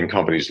that's helping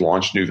companies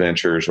launch new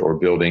ventures or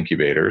build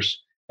incubators,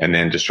 and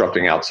then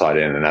disrupting outside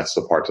in. And that's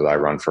the part that I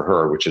run for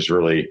her, which is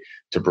really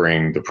to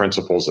bring the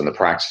principles and the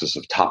practices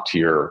of top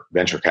tier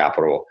venture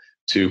capital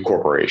to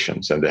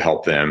corporations and to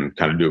help them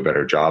kind of do a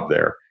better job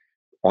there.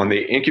 On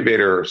the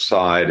incubator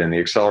side and the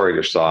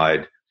accelerator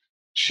side,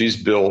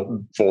 she's built,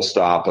 full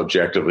stop,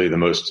 objectively, the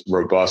most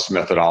robust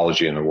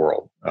methodology in the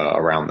world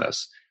around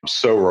this.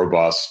 So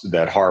robust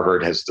that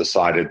Harvard has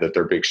decided that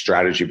their big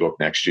strategy book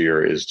next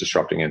year is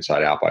Disrupting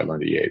Inside Out by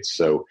Linda Yates.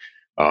 So,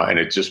 and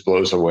it just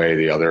blows away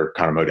the other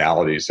kind of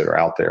modalities that are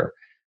out there.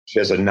 She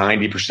has a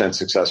 90%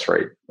 success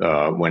rate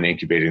when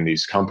incubating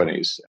these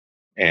companies.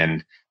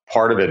 And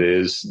part of it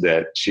is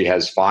that she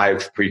has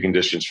 5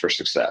 preconditions for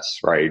success,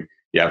 right?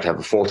 You have to have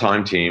a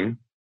full-time team.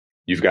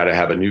 You've got to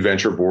have a new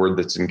venture board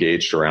that's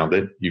engaged around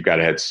it. You've got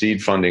to have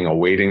seed funding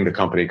awaiting the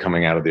company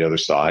coming out of the other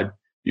side.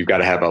 You've got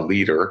to have a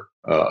leader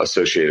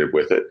associated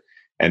with it.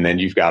 And then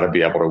you've got to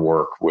be able to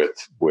work with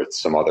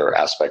some other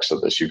aspects of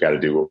this. You've got to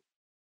do what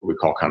we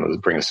call kind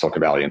of bring the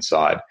Silicon Valley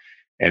inside.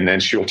 And then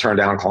she'll turn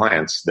down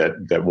clients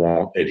that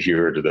won't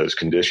adhere to those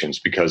conditions,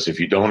 because if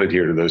you don't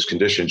adhere to those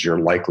conditions, you're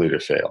likely to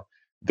fail.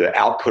 The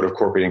output of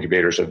corporate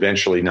incubators,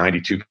 eventually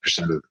 92%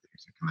 of the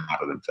things that come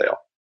out of them fail.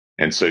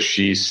 And so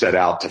she set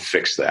out to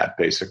fix that,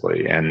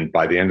 basically. And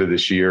by the end of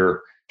this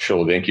year, she'll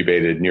have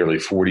incubated nearly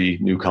 40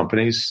 new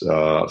companies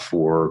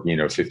for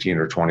 15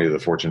 or 20 of the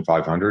Fortune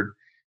 500,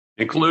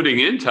 including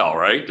Intel,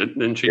 right?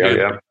 Didn't she?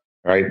 Yeah.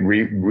 Right.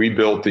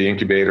 Rebuilt the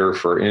incubator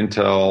for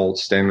Intel,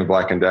 Stanley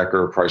Black &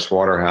 Decker, Price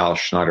Waterhouse,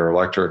 Schneider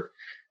Electric,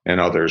 and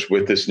others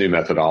with this new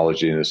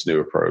methodology and this new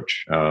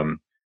approach. So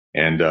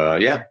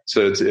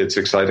it's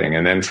exciting.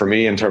 And then for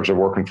me, in terms of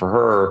working for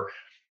her,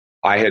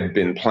 I had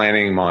been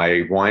planning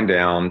my wind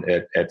down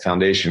at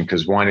Foundation,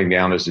 because winding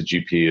down as a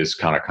GP is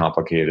kind of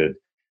complicated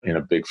in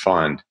a big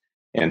fund.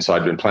 And so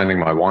I'd been planning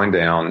my wind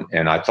down,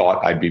 and I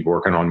thought I'd be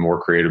working on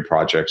more creative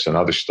projects and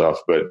other stuff,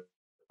 but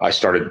I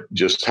started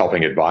just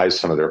helping advise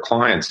some of their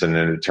clients. And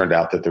then it turned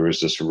out that there was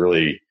this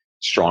really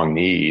strong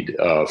need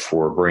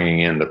for bringing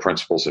in the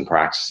principles and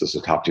practices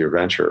of top tier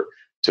venture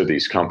to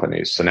these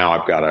companies. So now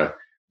I've got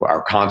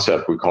our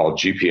concept we call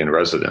GP in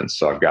residence.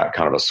 So I've got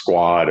kind of a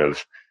squad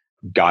of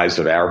guys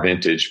of our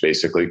vintage,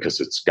 basically, because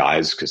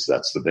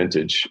that's the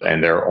vintage.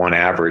 And they're on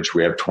average,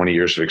 we have 20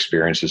 years of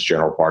experience as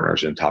general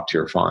partners in top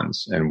tier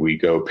funds. And we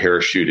go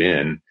parachute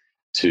in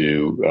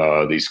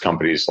to these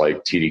companies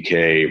like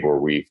TDK, where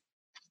we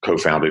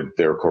co-founded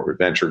their corporate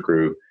venture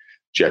group,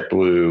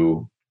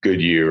 JetBlue,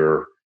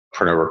 Goodyear,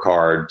 Pernod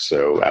Ricard,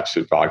 so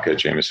Absolut Vodka,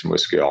 Jameson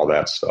Whiskey, all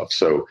that stuff.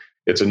 So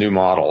it's a new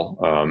model,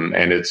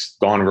 and it's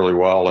gone really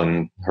well,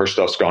 and her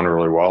stuff's gone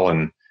really well.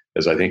 And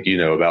as I think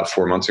about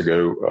 4 months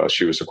ago,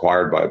 she was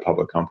acquired by a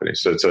public company.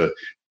 So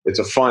it's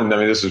a fun. I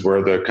mean, this is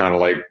where the kind of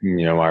like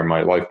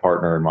my life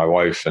partner and my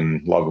wife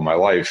and love of my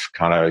life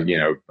kind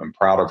of I'm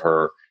proud of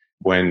her.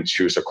 When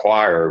she was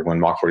acquired,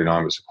 when Mach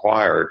 49 was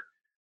acquired,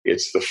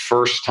 it's the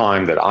first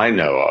time that I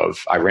know of.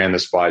 I ran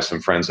this by some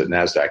friends at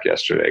NASDAQ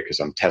yesterday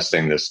because I'm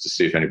testing this to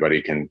see if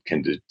anybody can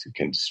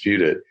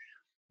dispute it.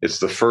 It's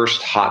the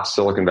first hot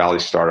Silicon Valley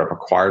startup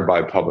acquired by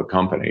a public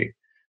company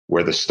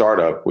where the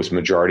startup was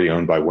majority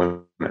owned by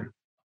women,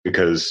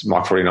 because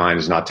Mach 49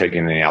 is not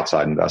taking any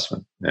outside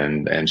investment.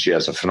 And she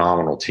has a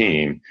phenomenal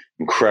team,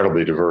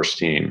 incredibly diverse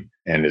team,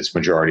 and it's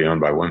majority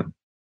owned by women.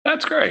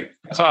 That's great.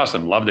 That's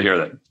awesome. Love to hear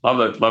that.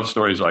 Love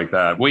stories like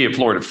that. We at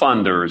Florida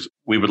Funders,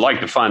 we would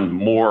like to fund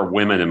more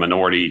women and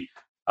minority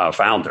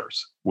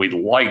founders. We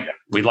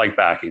like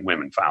backing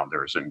women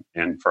founders,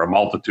 and for a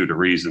multitude of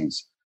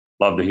reasons,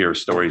 love to hear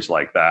stories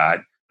like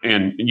that.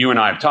 And you and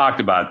I have talked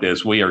about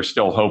this. We are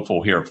still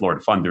hopeful here at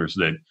Florida Funders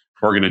that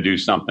we're going to do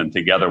something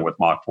together with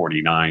Mach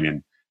 49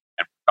 and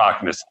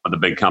talking to some of the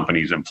big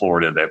companies in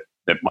Florida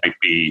that might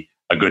be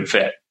a good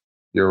fit.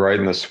 You're right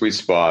in the sweet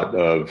spot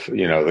of,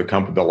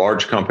 the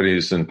large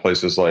companies in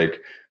places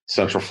like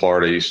Central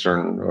Florida,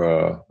 Eastern,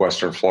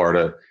 Western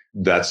Florida.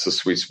 That's the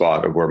sweet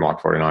spot of where Mach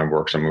 49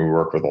 works. I mean, we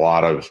work with a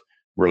lot of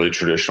really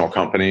traditional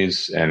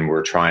companies, and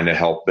we're trying to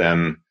help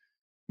them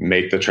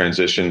make the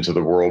transition to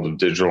the world of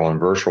digital and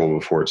virtual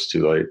before it's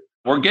too late.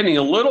 We're getting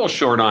a little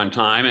short on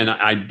time, and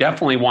I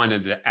definitely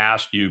wanted to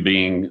ask you,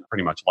 being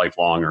pretty much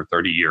lifelong or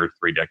 30 years,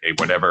 3 decade,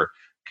 whatever,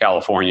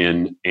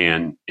 Californian,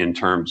 and in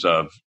terms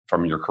of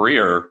from your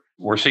career,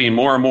 we're seeing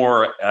more and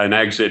more an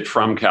exit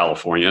from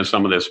California.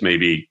 Some of this may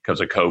be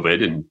because of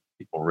COVID, and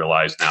people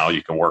realize now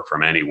you can work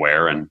from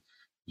anywhere, and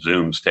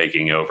Zoom's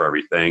taking over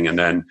everything. And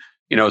then,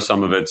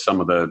 some of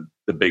the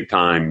big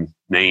time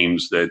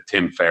names that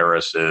Tim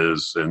Ferriss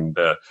is and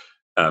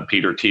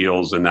Peter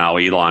Thiel's, and now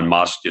Elon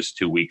Musk just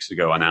 2 weeks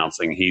ago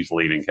announcing he's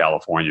leaving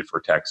California for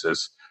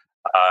Texas.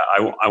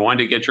 I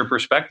wanted to get your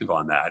perspective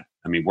on that.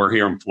 I mean, we're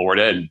here in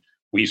Florida, and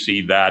we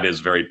see that as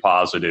very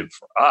positive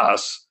for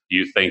us. Do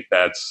you think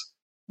that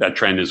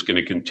trend is going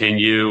to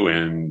continue?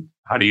 And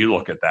how do you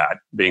look at that,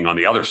 being on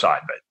the other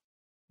side of it?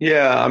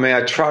 Yeah, I mean,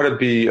 I try to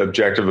be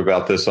objective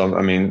about this.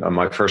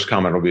 My first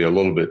comment will be a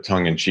little bit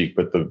tongue in cheek,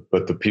 but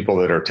the people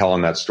that are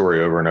telling that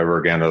story over and over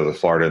again are the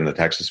Florida and the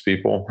Texas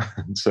people.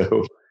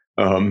 So,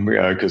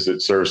 because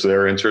it serves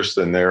their interests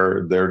and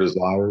their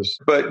desires.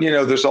 But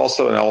there's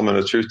also an element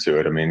of truth to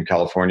it. I mean,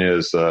 California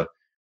is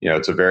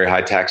it's a very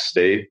high tax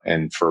state,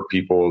 and for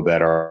people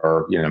that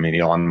are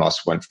Elon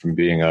Musk went from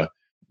being a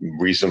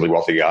reasonably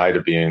wealthy guy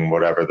to being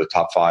whatever the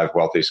top 5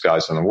 wealthiest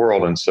guys in the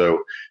world. And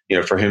so,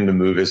 for him to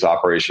move his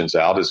operations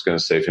out is going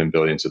to save him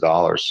billions of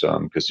dollars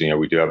because,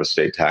 we do have a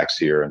state tax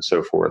here and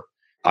so forth.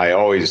 I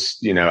always,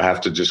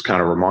 have to just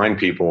kind of remind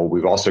people,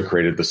 we've also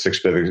created the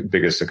 6th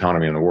biggest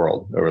economy in the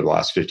world over the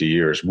last 50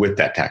 years with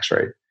that tax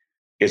rate.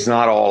 It's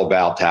not all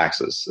about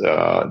taxes.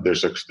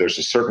 There's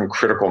a certain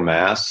critical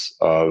mass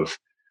of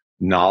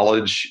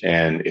knowledge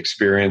and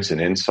experience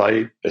and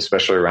insight,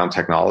 especially around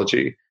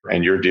technology.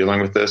 And you're dealing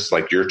with this,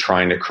 like you're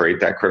trying to create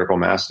that critical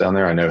mass down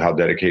there. I know how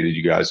dedicated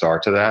you guys are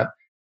to that.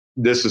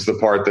 This is the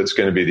part that's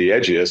going to be the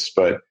edgiest,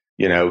 but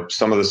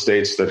some of the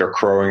states that are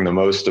crowing the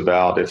most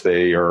about if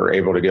they are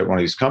able to get one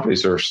of these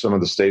companies are some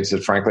of the states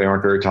that frankly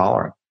aren't very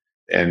tolerant.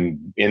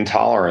 And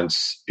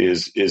intolerance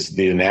is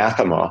the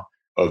anathema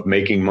of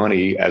making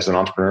money as an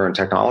entrepreneur in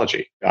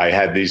technology. I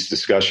had these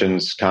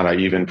discussions kind of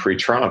even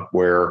pre-Trump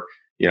where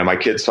my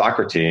kid's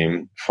soccer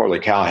team, holy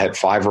cow, I had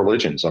 5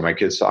 religions on my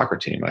kid's soccer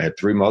team. I had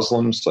 3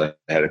 Muslims. I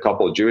had a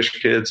couple of Jewish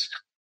kids.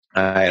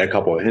 I had a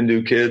couple of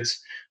Hindu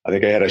kids. I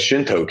think I had a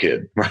Shinto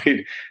kid,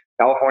 right?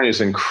 California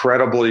is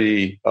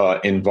incredibly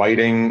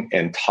inviting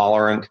and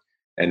tolerant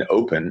and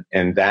open.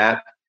 And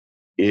that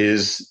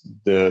is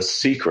the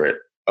secret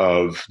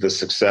of the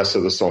success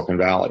of the Silicon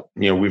Valley.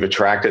 We've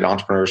attracted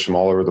entrepreneurs from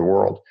all over the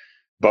world,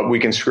 but we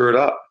can screw it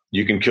up.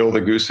 You can kill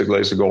the goose that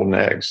lays the golden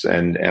eggs.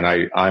 And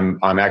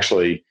I'm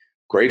actually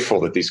grateful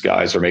that these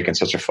guys are making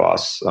such a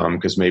fuss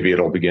because maybe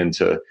it'll begin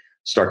to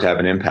start to have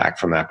an impact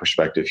from that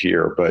perspective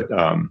here. But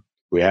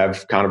we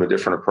have kind of a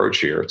different approach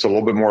here. It's a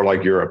little bit more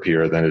like Europe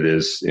here than it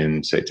is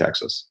in, say,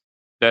 Texas.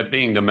 That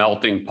being the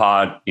melting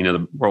pot,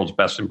 the world's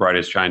best and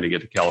brightest trying to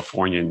get to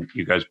California, and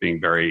you guys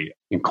being very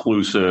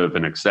inclusive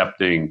and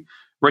accepting.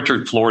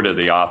 Richard Florida,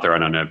 the author, I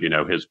don't know if you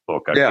know his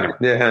book. I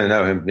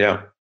know him.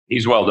 Yeah.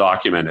 He's well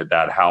documented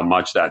that how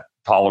much that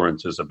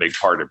tolerance is a big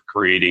part of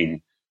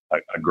creating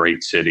a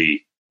great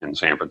city in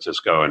San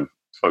Francisco and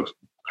places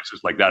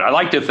like that. I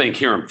like to think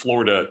here in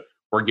Florida,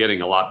 we're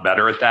getting a lot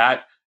better at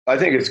that. I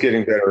think it's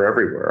getting better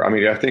everywhere.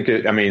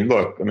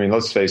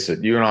 Let's face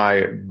it. You and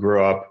I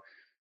grew up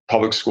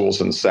public schools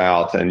in the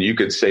South, and you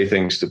could say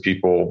things to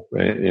people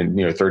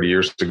in 30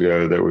 years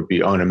ago that would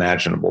be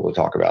unimaginable to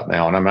talk about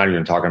now. And I'm not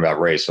even talking about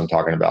race. I'm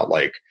talking about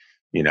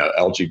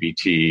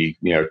LGBT,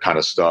 kind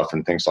of stuff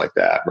and things like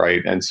that.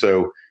 Right. And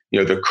so,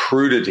 the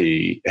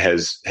crudity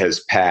has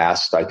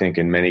passed, I think,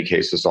 in many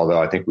cases,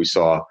 although I think we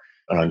saw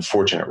an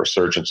unfortunate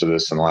resurgence of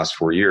this in the last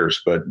 4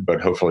 years,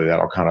 but hopefully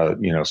that'll kind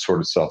of,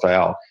 sort itself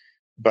out.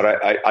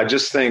 But I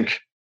just think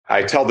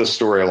I tell this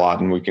story a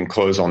lot, and we can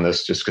close on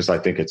this just because I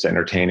think it's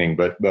entertaining.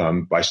 But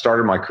I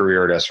started my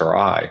career at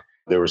SRI.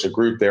 There was a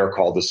group there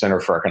called the Center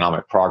for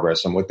Economic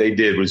Progress. And what they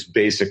did was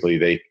basically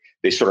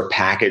they sort of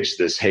packaged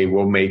this, hey,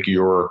 we'll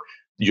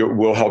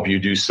help you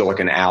do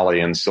Silicon Alley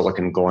and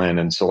Silicon Glen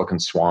and Silicon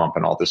Swamp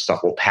and all this stuff.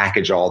 We'll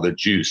package all the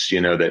juice,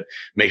 that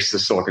makes the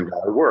Silicon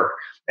Valley work.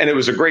 And it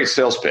was a great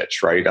sales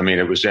pitch, right? I mean,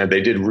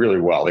 they did really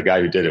well. The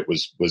guy who did it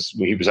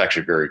he was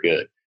actually very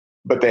good.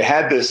 But they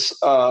had this,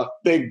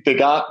 they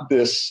got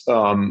this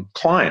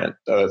client,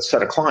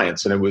 set of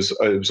clients, and it was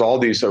all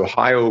these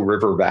Ohio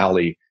River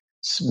Valley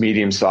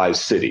medium-sized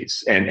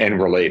cities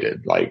and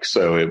related. Like,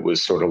 so it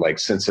was sort of like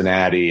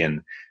Cincinnati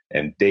and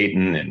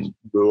Dayton and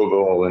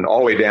Louisville and all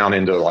the way down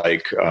into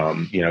like,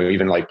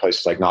 even like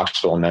places like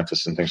Knoxville and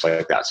Memphis and things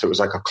like that. So it was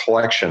like a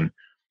collection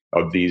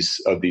of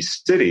these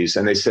cities.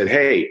 And they said,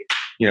 hey,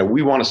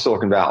 we want a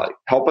Silicon Valley.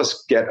 Help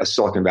us get a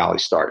Silicon Valley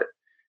started.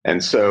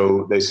 And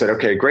so they said,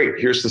 okay, great.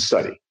 Here's the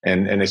study.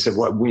 And they said,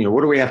 what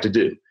do we have to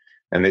do?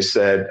 And they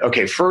said,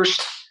 okay,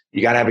 first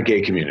you got to have a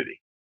gay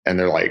community. And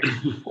they're like,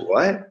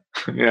 what?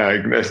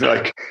 It's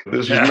like,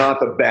 this is not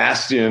the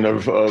bastion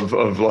of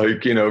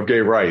like,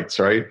 gay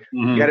rights, right?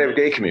 Mm-hmm. You got to have a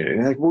gay community.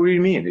 And they're like, what do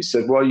you mean? He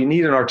said, well, you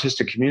need an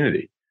artistic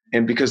community.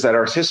 And because that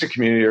artistic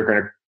community are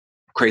going to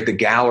create the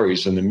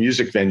galleries and the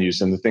music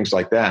venues and the things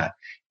like that.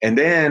 And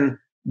then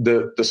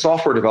the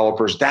software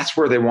developers, that's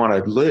where they want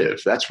to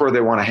live. That's where they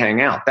want to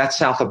hang out. That's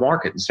south of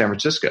Market in San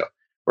Francisco,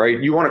 right?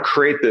 You want to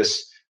create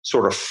this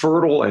sort of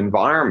fertile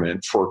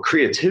environment for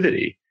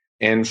creativity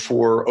and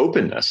for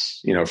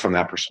openness, from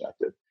that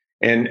perspective.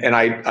 And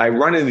I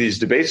run into these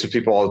debates with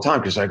people all the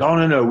time because like,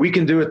 oh, no, we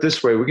can do it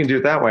this way. We can do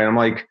it that way. And I'm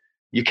like,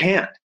 you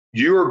can't.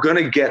 You're going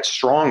to get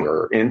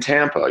stronger in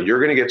Tampa. You're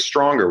going to get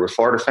stronger with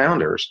Florida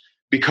Founders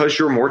because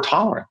you're more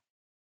tolerant.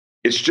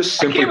 It's just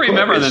simply. I can't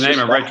remember the name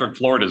of Richard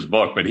Florida's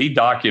book, but he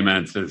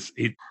documents it's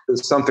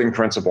something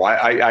principle.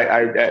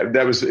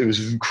 It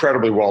was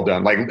incredibly well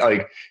done.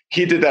 Like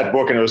he did that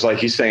book, and it was like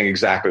he's saying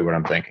exactly what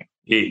I'm thinking.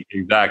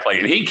 Exactly,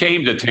 and he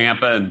came to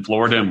Tampa and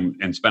Florida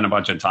and spent a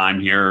bunch of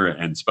time here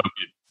and spoke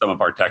at some of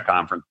our tech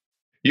conferences.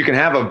 You can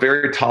have a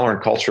very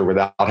tolerant culture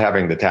without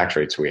having the tax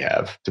rates we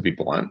have, to be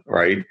blunt,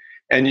 right?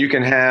 And you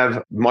can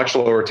have much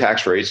lower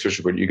tax rates, which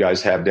is what you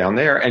guys have down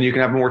there, and you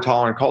can have a more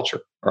tolerant culture,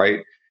 right?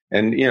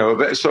 And,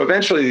 so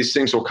eventually these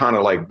things will kind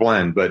of like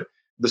blend, but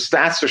the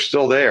stats are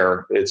still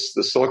there. It's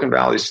the Silicon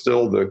Valley is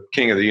still the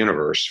king of the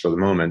universe for the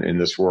moment in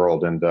this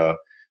world. And,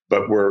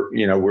 but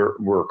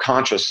we're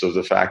conscious of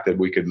the fact that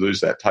we could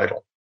lose that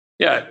title.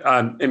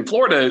 Yeah. In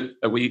Florida,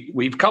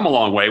 we've come a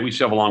long way. We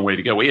still have a long way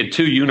to go. We had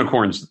 2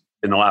 unicorns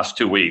in the last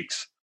 2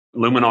 weeks.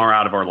 Luminar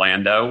out of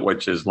Orlando,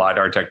 which is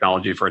LiDAR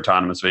technology for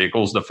autonomous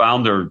vehicles. The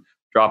founder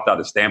dropped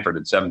out of Stanford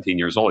at 17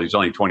 years old. He's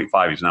only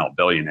 25. He's now a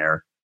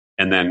billionaire.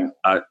 And then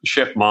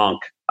Chip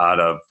Monk out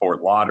of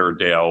Fort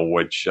Lauderdale,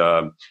 which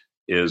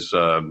is,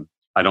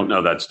 I don't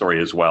know that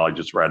story as well. I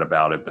just read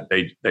about it, but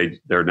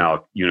they're now a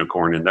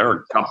unicorn, and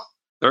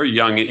they're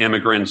young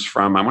immigrants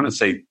from, I want to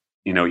say,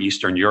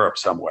 Eastern Europe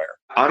somewhere.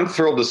 I'm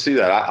thrilled to see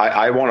that.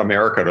 I want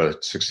America to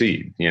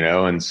succeed,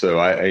 and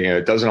so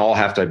it doesn't all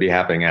have to be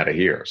happening out of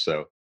here.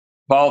 So,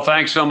 Paul,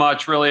 thanks so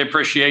much. Really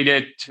appreciate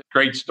it.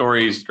 Great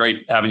stories.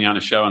 Great having you on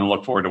the show, and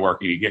look forward to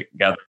working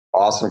together.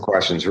 Awesome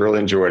questions. Really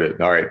enjoyed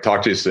it. All right.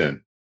 Talk to you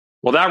soon.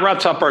 Well, that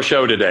wraps up our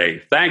show today.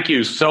 Thank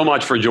you so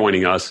much for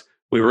joining us.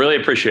 We really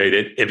appreciate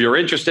it. If you're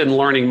interested in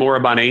learning more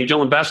about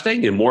angel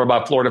investing and more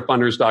about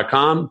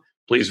FloridaFunders.com,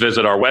 please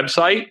visit our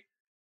website.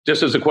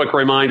 Just as a quick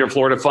reminder,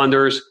 Florida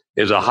Funders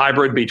is a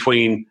hybrid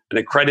between an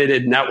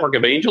accredited network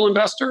of angel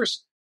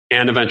investors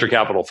and a venture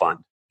capital fund.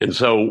 And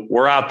so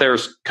we're out there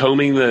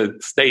combing the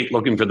state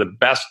looking for the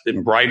best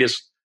and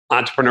brightest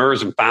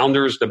entrepreneurs and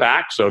founders to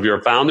back. So if you're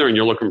a founder and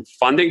you're looking for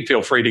funding,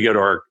 feel free to go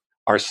to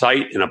our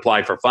site and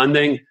apply for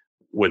funding.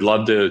 We'd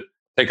love to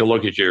take a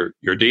look at your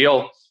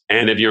deal.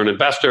 And if you're an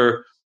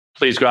investor,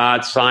 please go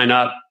out, sign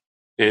up,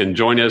 and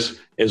join us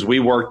as we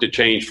work to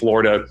change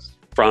Florida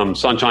from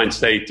Sunshine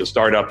State to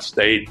Startup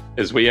State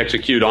as we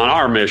execute on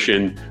our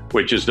mission,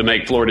 which is to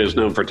make Florida as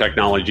known for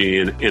technology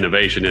and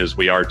innovation as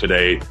we are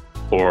today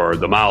for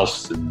the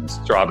mouse and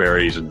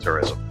strawberries and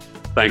tourism.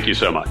 Thank you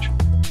so much.